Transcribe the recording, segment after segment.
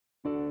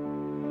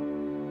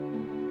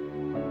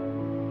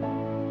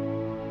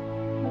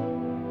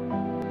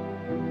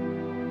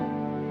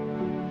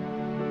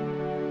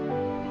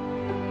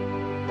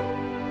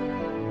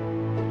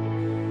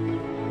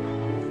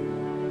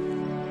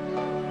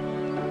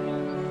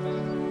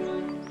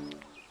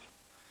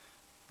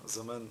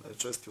За мен е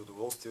чест и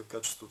удоволствие в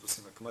качеството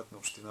си на кмет на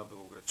община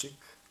Белоградчик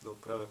да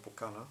отправя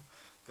покана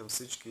към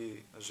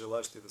всички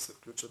желащи да се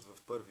включат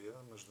в първия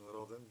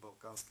международен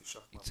балкански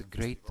шахматен It's a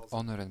great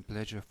фестивал. honor and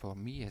pleasure for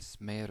me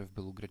as mayor of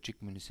Belogradchik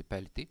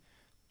municipality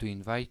to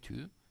invite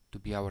you to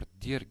be our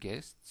dear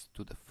guests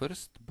to the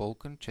first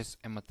Balkan Chess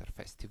Amateur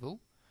Festival,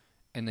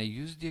 and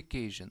I use the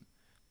occasion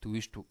to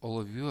wish to all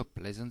of you a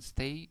pleasant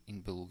stay in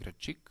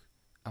Belogradchik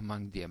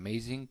among the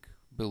amazing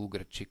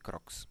Belogradchik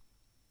rocks.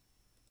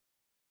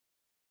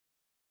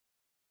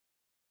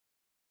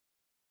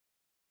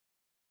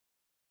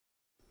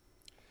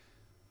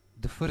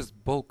 The first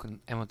Balkan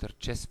Amateur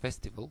Chess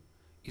Festival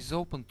is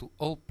open to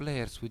all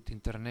players with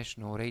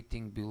international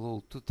rating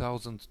below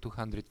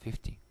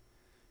 2250.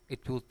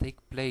 It will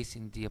take place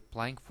in the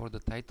applying for the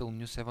title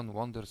New Seven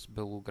Wonders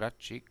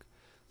Belogradchik,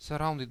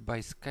 surrounded by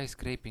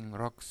skyscraping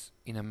rocks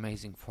in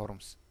amazing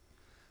forms.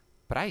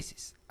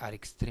 Prices are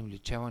extremely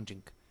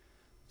challenging,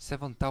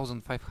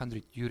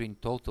 7,500 euro in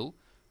total,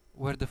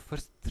 where the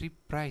first three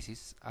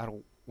prizes are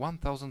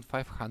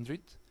 1,500,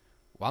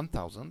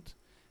 1,000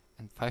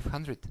 and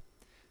 500.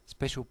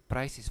 Special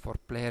prices for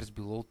players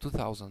below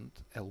 2,000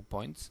 L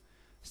points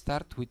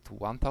start with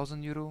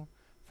 1,000 euro,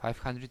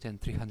 500 and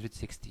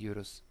 360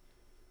 euros.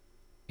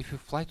 If you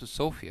fly to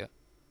Sofia,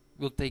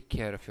 we'll take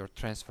care of your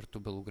transfer to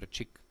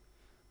Belogradchik.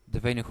 The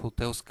venue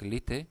Hotel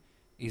Skalite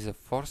is a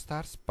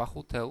 4-star spa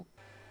hotel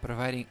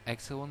providing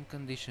excellent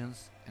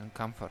conditions and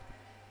comfort.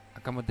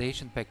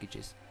 Accommodation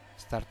packages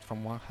start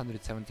from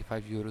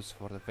 175 euros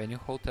for the venue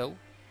hotel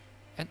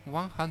and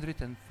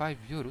 105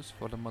 euros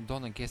for the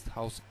Madonna guest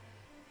house.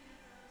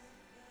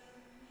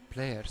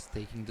 Players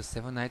taking the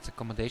 7 nights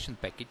accommodation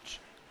package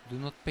do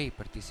not pay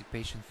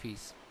participation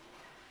fees.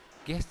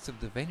 Guests of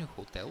the venue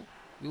hotel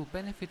will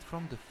benefit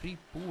from the free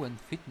pool and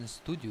fitness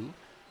studio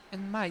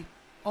and might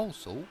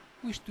also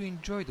wish to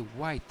enjoy the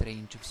wide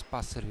range of spa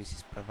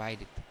services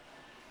provided.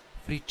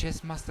 Free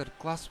chess master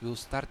class will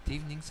start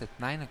evenings at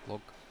 9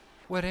 o'clock,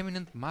 where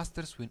eminent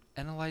masters will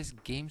analyze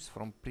games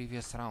from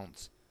previous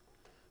rounds.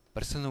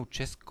 Personal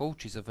chess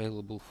coach is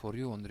available for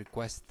you on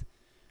request.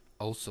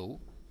 Also,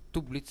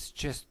 2 blitz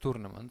chess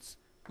tournaments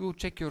will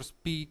check your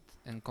speed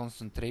and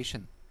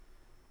concentration.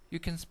 You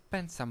can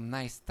spend some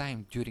nice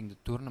time during the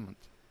tournament,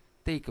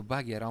 take a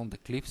buggy around the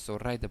cliffs or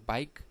ride a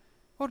bike,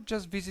 or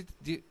just visit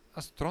the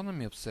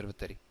astronomy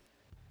observatory.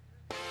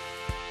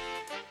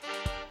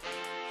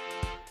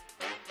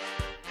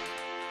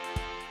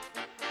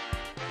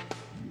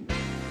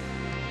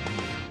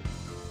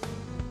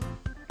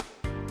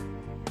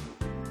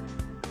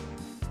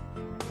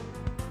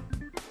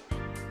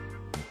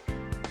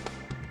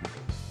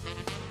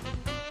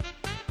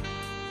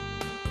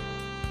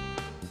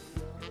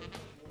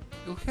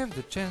 You'll have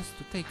the chance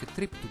to take a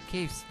trip to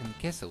caves and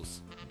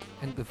castles,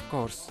 and of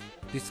course,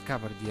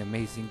 discover the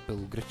amazing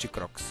Belogradchik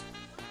rocks.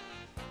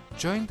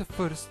 Join the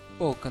first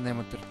Balkan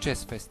Amateur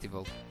Chess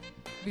Festival.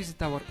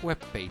 Visit our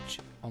webpage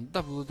on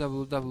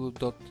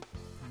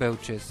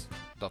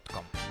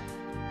www.belchess.com.